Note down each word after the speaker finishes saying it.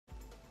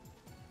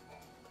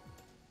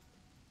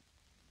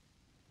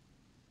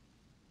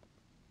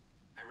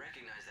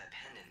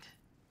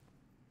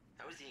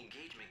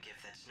engagement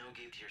gift that Snow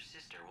gave to your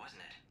sister,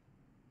 wasn't it?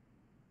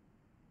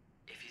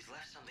 If he's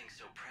left something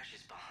so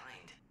precious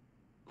behind,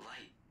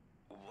 Light,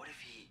 what if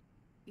he...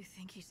 You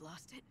think he's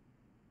lost it?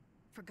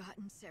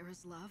 Forgotten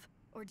Sarah's love?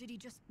 Or did he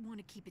just want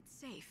to keep it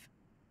safe?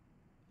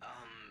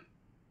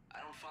 I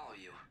don't follow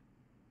you.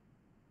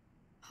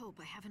 Hope,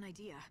 I have an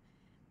idea.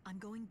 I'm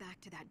going back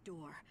to that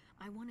door.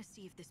 I want to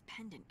see if this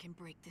pendant can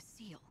break the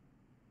seal.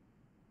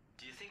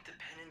 Do you think the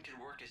pendant could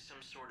work as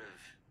some sort of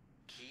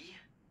key?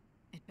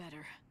 It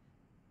better.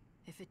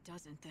 If it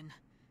doesn't, then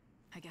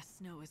I guess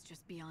Snow is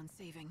just beyond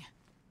saving.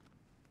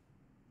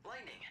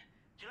 Lightning,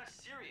 you're not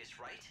serious,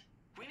 right?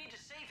 We need to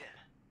save him.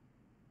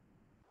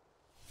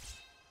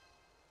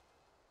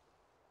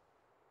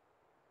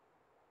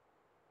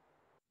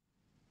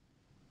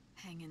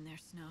 Hang in there,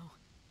 Snow.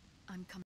 I'm coming.